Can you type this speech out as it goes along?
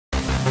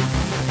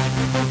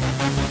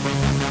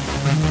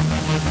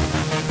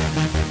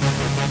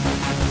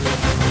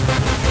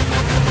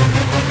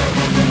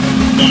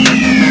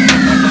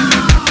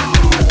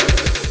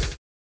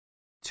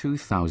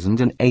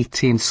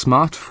2018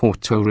 Smart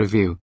Fortwo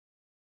review.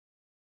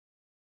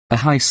 A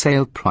high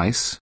sale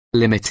price,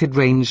 limited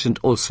range and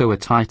also a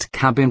tight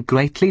cabin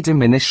greatly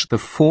diminish the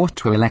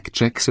Fortwo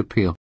Electric's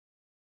appeal.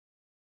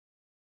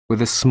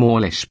 With a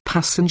smallish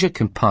passenger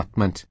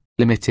compartment,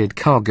 limited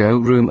cargo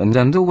room and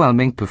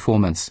underwhelming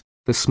performance,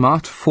 the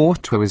Smart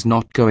Fortwo is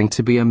not going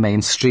to be a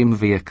mainstream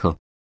vehicle.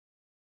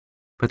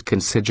 But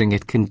considering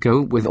it can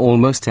go with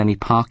almost any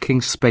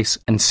parking space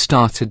and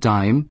start a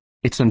dime,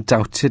 it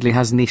undoubtedly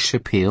has niche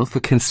appeal for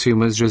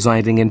consumers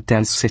residing in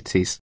dense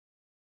cities.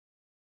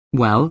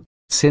 Well,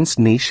 since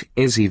niche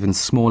is even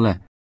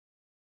smaller.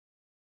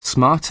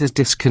 Smart has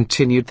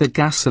discontinued the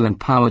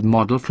gasoline-powered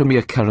model from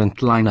your current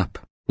lineup,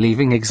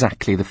 leaving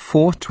exactly the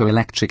Fortwo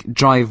electric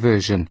drive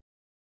version.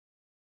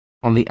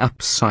 On the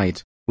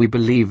upside, we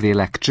believe the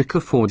electric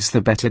affords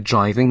the better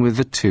driving with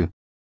the two.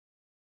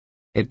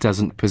 It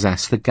doesn't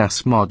possess the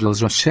gas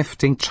model's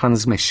shifting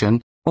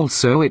transmission,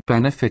 also it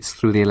benefits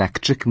through the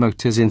electric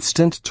motor's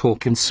instant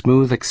torque and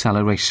smooth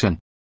acceleration.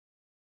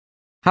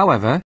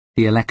 However,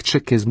 the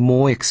electric is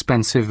more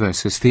expensive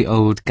versus the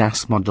old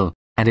gas model,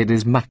 and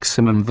its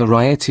maximum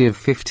variety of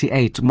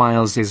 58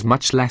 miles is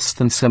much less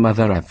than some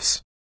other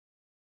EVs.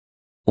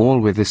 All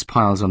with this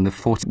piles on the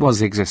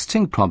Fortwo's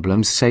existing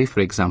problems, say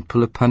for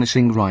example a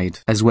punishing ride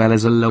as well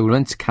as a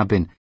low-rent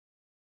cabin.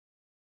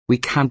 We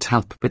can't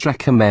help but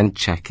recommend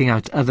checking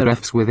out other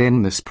EVs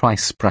within this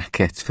price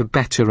bracket for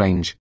better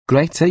range,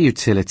 greater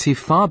utility,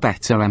 far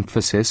better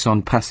emphasis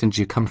on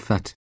passenger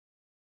comfort.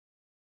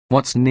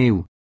 What's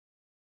new?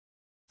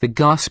 The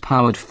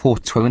gas-powered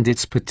Fortwo and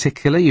its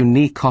particular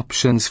unique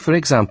options, for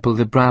example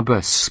the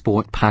Brabus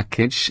Sport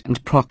Package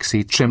and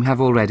Proxy trim, have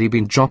already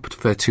been dropped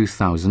for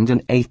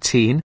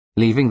 2018,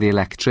 leaving the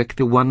electric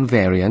the one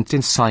variant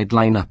inside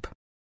lineup.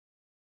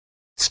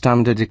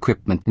 Standard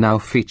equipment now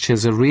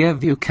features a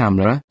rear-view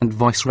camera and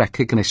voice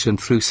recognition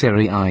through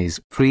Siri Eyes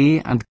Free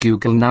and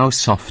Google Now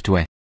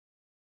software.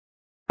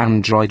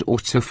 Android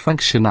Auto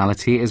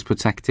functionality is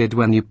protected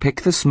when you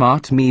pick the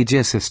Smart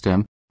Media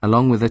System,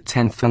 along with a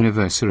 10th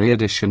Anniversary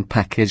Edition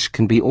package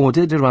can be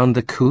ordered around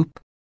the coupe.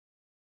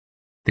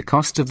 The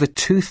cost of the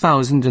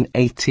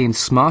 2018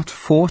 Smart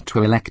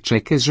Fortwo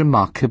Electric is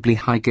remarkably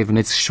high given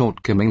its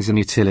shortcomings in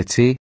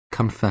utility,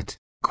 comfort,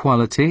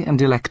 quality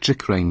and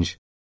electric range.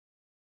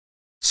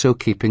 So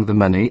keeping the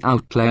money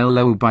outlay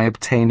low by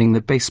obtaining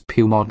the base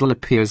PU model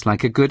appears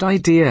like a good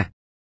idea.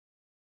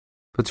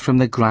 But from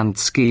the grand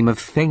scheme of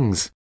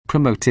things,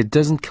 promoted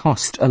doesn't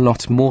cost a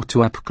lot more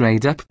to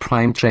upgrade up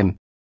prime trim.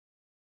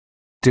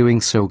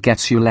 Doing so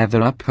gets you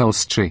leather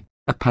upholstery,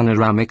 a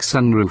panoramic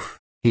sunroof,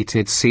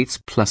 heated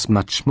seats plus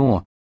much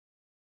more.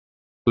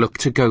 Look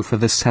to go for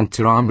the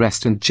center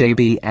armrest and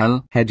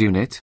JBL head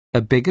unit,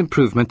 a big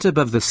improvement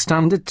above the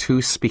standard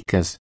 2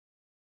 speakers.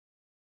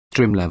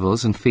 Trim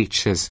levels and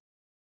features.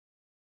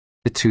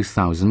 The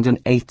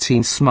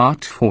 2018 Smart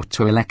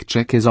Fortwo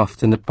Electric is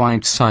often a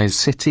bite-sized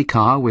city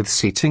car with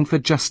seating for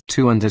just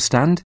 2,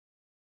 understand?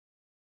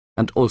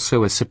 And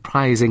also a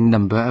surprising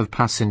number of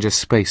passenger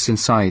space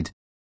inside.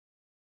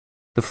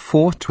 The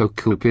Fortwo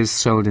Coupe is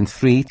sold in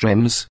 3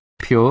 trims,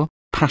 Pure,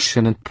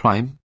 Passion and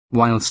Prime,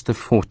 whilst the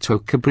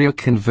Fortwo Cabrio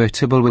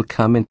Convertible will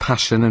come in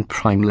Passion and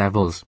Prime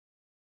levels.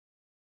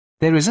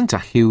 There isn't a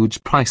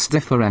huge price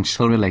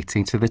differential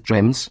relating to the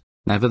trims,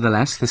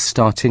 nevertheless the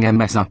starting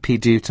MSRP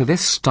due to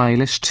this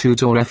stylish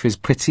two-door F is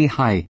pretty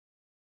high.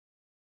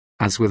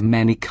 As with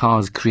many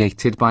cars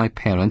created by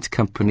parent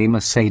company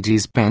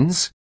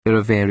Mercedes-Benz, there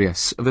are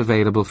various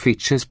available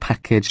features,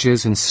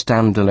 packages and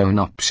standalone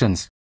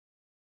options.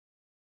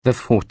 The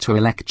Fortwo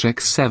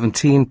Electric's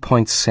 17.6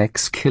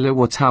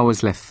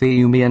 kWh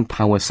lithium-ion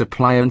power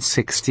supply and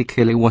 60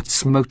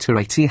 kW motor,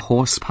 80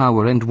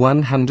 horsepower and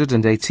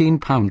 118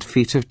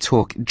 pound-feet of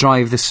torque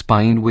drive the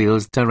spine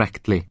wheels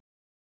directly.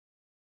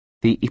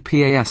 The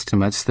EPA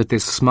estimates that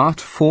this Smart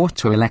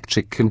Fortwo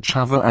Electric can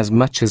travel as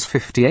much as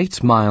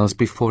 58 miles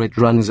before it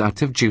runs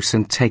out of juice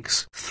and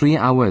takes 3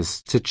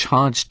 hours to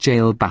charge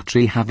jail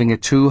battery, having a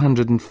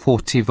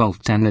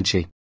 240-volt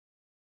energy.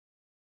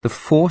 The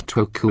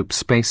Fortwo Coupe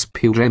Space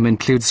PU rim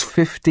includes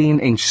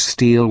 15-inch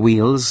steel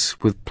wheels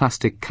with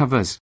plastic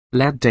covers,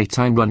 LED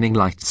daytime running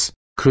lights,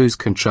 cruise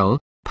control,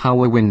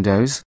 power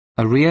windows,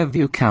 a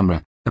rear-view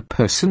camera, a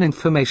person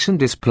information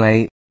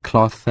display,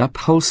 cloth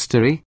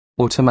upholstery,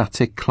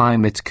 automatic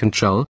climate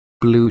control,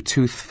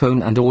 Bluetooth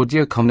phone and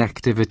audio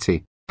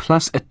connectivity,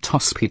 plus a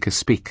TOS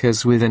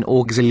speakers with an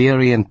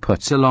auxiliary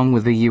input along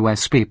with a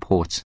USB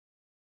port.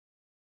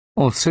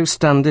 Also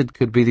standard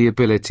could be the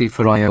ability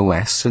for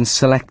iOS and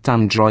select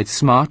Android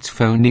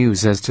smartphone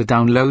users to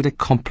download a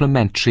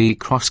complimentary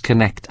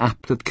Cross-Connect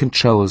app that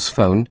controls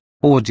phone,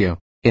 audio,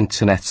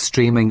 internet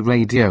streaming,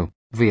 radio,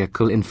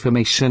 vehicle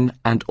information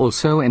and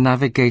also a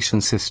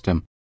navigation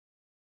system.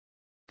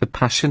 The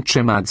Passion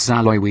trim adds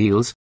alloy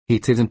wheels,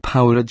 heated and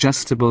power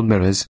adjustable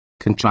mirrors,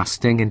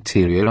 contrasting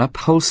interior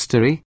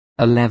upholstery,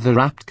 a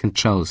leather-wrapped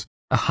controls,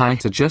 a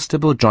height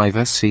adjustable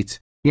driver seat,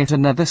 yet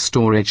another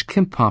storage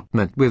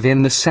compartment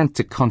within the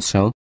center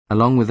console,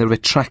 along with a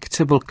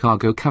retractable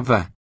cargo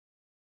cover.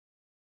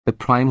 The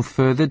Prime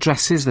further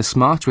dresses the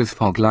Smart with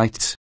fog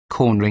lights,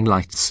 cornering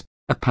lights,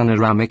 a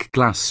panoramic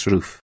glass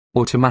roof,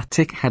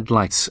 automatic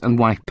headlights and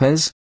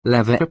wipers,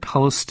 leather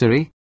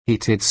upholstery,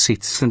 heated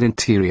seats and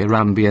interior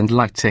ambient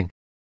lighting.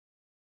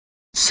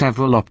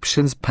 Several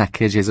options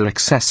packages are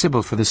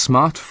accessible for the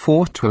Smart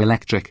Fortwo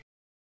Electric.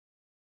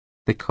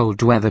 The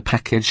cold weather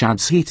package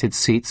adds heated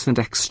seats and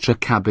extra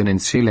cabin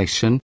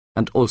insulation,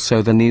 and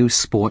also the new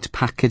Sport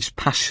package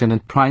Passion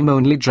and Prime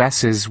only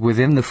dresses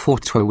within the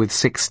Fortwo with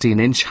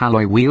 16-inch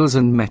alloy wheels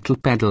and metal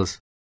pedals.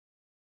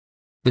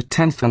 The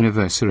 10th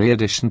anniversary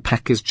edition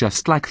pack is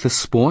just like the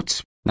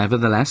Sport,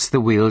 nevertheless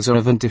the wheels are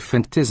of a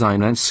different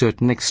design and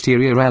certain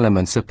exterior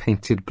elements are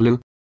painted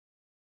blue.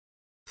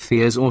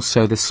 There's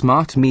also the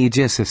Smart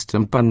Media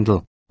System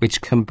bundle,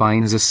 which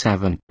combines a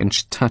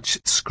 7-inch touch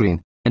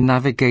screen, a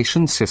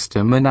navigation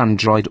system and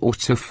Android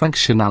Auto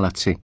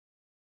functionality.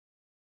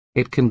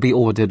 It can be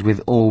ordered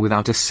with or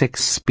without a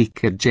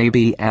 6-speaker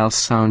JBL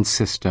sound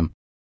system.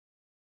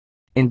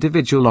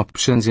 Individual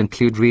options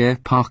include rear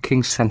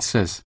parking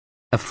sensors,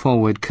 a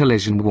forward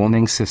collision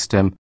warning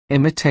system,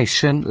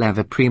 imitation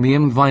leather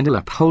premium vinyl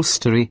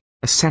upholstery,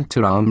 a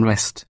center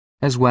armrest,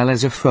 as well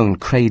as a phone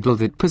cradle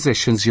that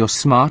positions your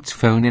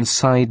smartphone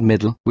inside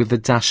middle with the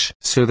dash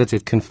so that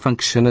it can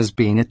function as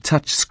being a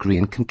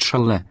touchscreen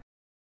controller.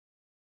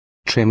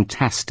 Trim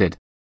tested.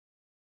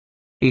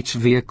 Each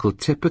vehicle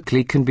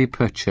typically can be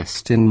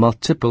purchased in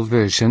multiple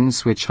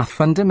versions which are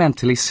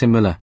fundamentally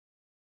similar.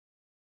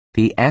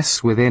 The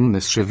S within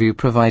this review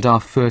provide our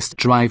first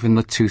drive in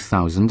the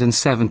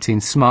 2017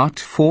 Smart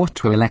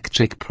Fortwo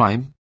Electric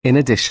Prime, in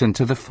addition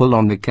to the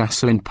full-on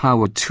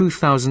gasoline-powered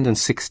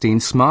 2016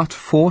 Smart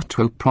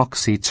Fortwo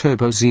Proxy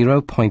Turbo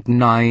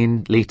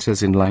 0.9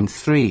 litres inline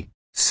 3,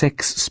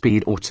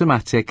 6-speed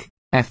automatic,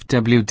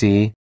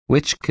 FWD,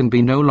 which can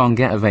be no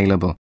longer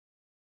available.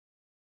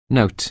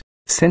 Note: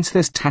 since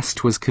this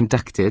test was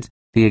conducted,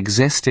 the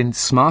existing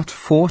Smart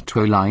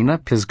Fortwo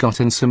lineup has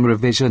gotten some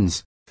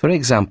revisions, for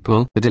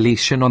example the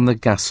deletion on the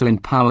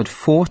gasoline-powered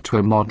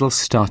Fortwo model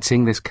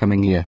starting this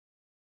coming year.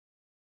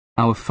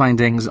 Our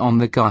findings on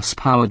the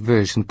gas-powered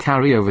version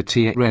carry over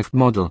to the rev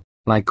model,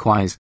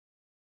 likewise.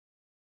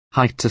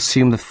 Height: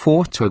 assume the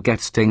Fortwo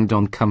gets dinged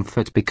on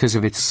comfort because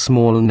of its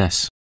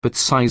smallness, but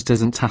size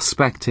doesn't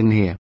aspect in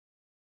here.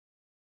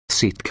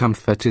 Seat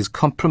comfort is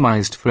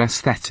compromised for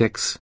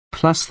aesthetics.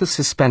 Plus the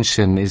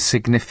suspension is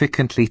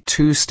significantly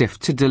too stiff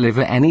to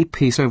deliver any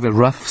peace over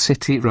rough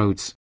city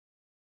roads.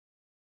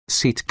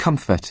 Seat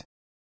comfort.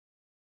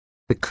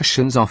 The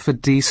cushions offer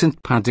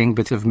decent padding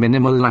but have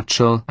minimal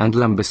lateral and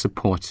lumbar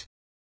support.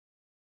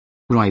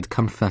 Ride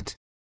comfort.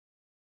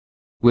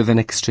 With an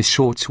extra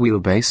short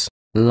wheelbase,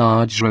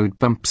 large road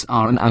bumps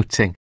are an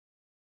outing.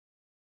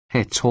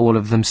 Hit all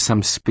of them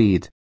some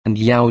speed, and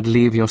you'd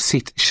leave your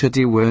seat should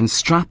you weren't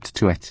strapped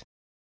to it.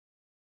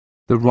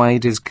 The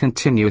ride is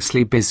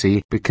continuously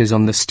busy because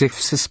on the stiff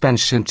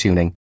suspension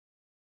tuning.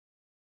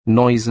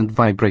 Noise and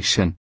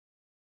vibration.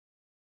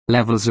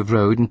 Levels of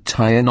road and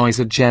tire noise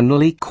are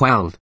generally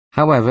quelled,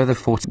 however the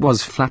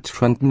Fortwo's flat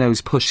front nose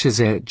pushes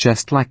it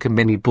just like a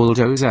mini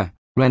bulldozer,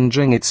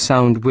 rendering it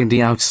sound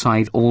windy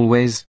outside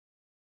always.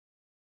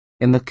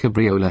 In the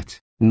cabriolet,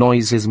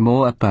 noise is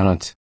more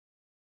apparent.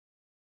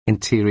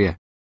 Interior.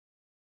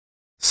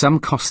 Some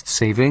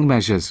cost-saving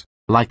measures,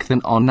 like the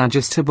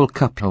non-adjustable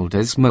cup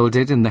holders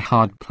molded in the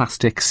hard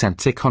plastic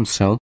center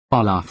console,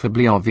 are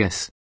laughably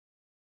obvious.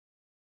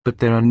 But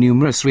there are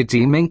numerous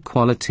redeeming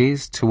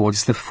qualities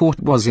towards the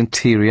Fortwo's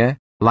interior,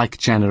 like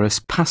generous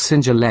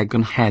passenger leg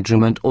and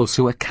headroom, and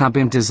also a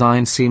cabin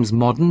design seems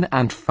modern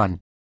and fun.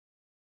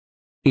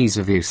 Ease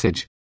of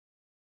usage.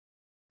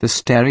 The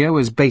stereo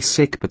is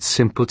basic but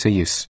simple to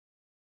use.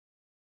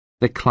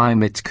 The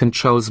climate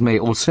controls may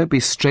also be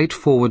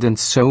straightforward and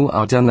so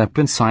are done up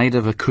inside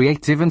of a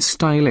creative and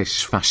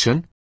stylish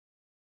fashion.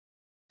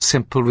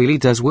 Simple really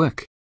does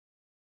work.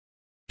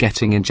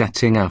 Getting in,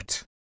 jetting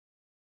out.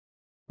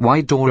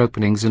 Wide door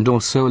openings and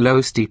also low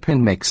steep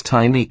in makes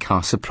tiny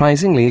car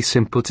surprisingly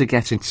simple to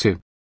get into.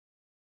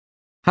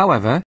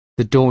 However,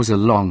 the doors are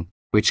long,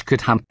 which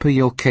could hamper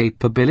your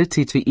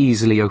capability to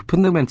easily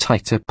open them in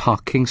tighter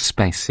parking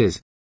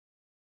spaces.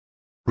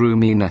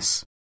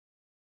 Roominess.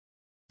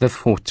 The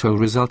Fortwo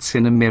results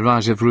in a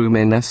mirage of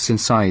roominess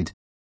inside.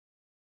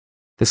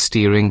 The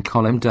steering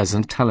column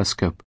doesn't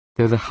telescope,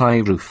 though the high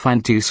roof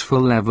and useful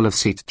level of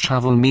seat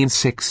travel means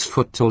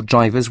 6-foot-tall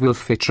drivers will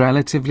fit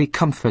relatively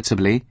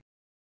comfortably.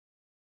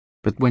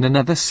 But when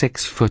another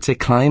 6-footer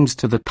climbs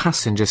to the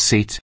passenger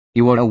seat,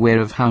 you are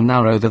aware of how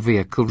narrow the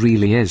vehicle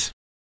really is.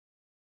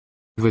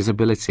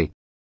 Visibility.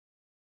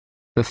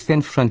 The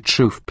thin front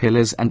roof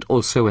pillars and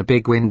also a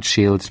big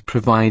windshield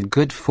provide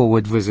good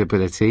forward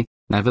visibility.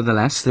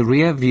 Nevertheless, the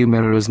rear view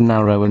mirrors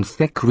narrow and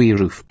thick rear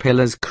roof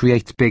pillars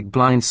create big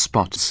blind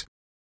spots.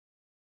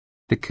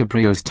 The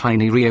Cabrio's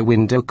tiny rear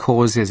window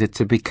causes it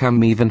to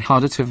become even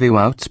harder to view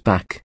out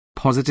back.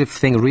 Positive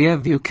thing: rear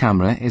view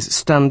camera is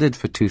standard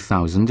for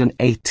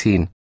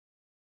 2018.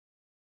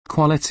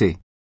 Quality.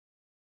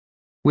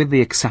 With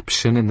the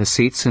exception in the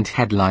seats and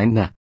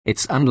headliner,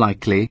 it's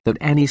unlikely that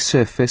any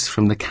surface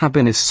from the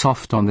cabin is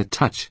soft on the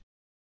touch.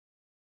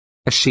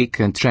 A chic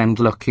and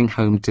trend-looking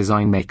home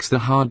design makes the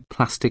hard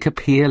plastic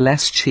appear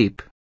less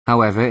cheap,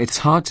 however it's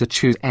hard to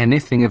choose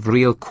anything of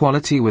real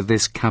quality with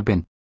this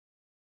cabin.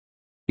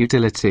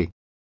 Utility.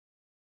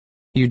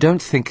 You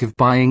don't think of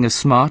buying a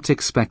Smart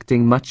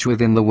expecting much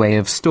within the way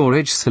of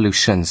storage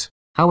solutions,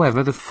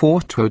 however the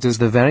Fortwo does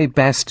the very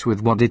best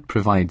with what it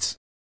provides.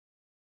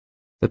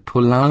 The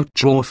pull-out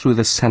drawer through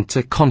the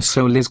center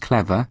console is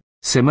clever,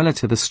 similar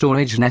to the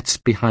storage nets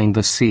behind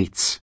the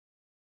seats.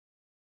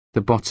 The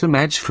bottom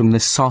edge from the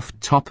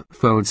soft top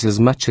folds as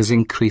much as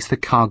increase the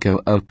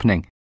cargo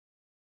opening.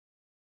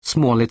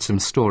 Small item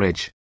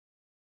storage.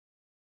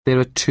 There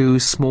are two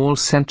small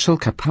central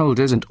cup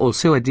holders and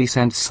also a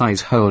decent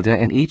size holder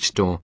in each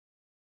door.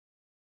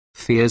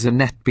 There's a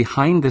net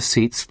behind the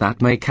seats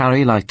that may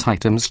carry light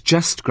items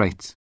just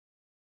great.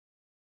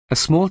 A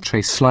small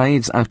tray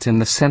slides out in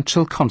the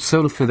central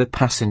console for the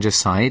passenger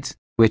side,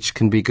 which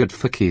can be good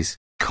for keys,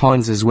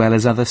 coins as well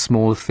as other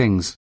small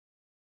things.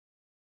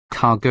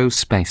 Cargo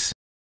space.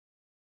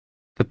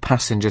 The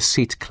passenger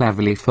seat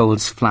cleverly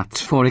folds flat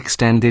for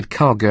extended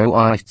cargo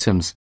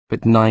items,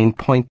 but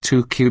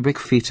 9.2 cubic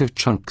feet of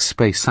trunk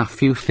space are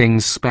few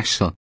things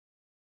special.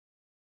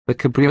 The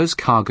Cabrio's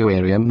cargo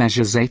area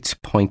measures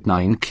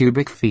 8.9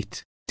 cubic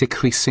feet,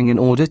 decreasing in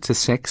order to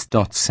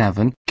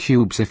 6.7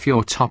 cubes if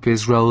your top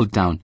is rolled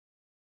down.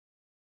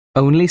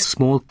 Only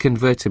small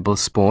convertible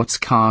sports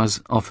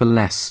cars offer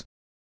less.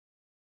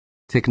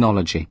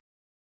 Technology.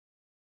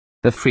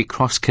 The free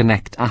Cross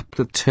Connect app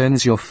that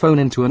turns your phone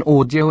into an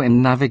audio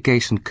and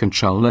navigation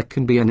controller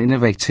can be an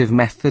innovative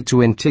method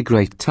to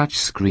integrate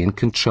touchscreen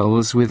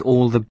controls with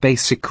all the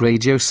basic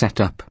radio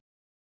setup.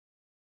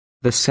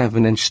 The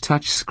 7-inch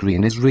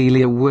touchscreen is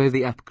really a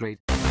worthy upgrade.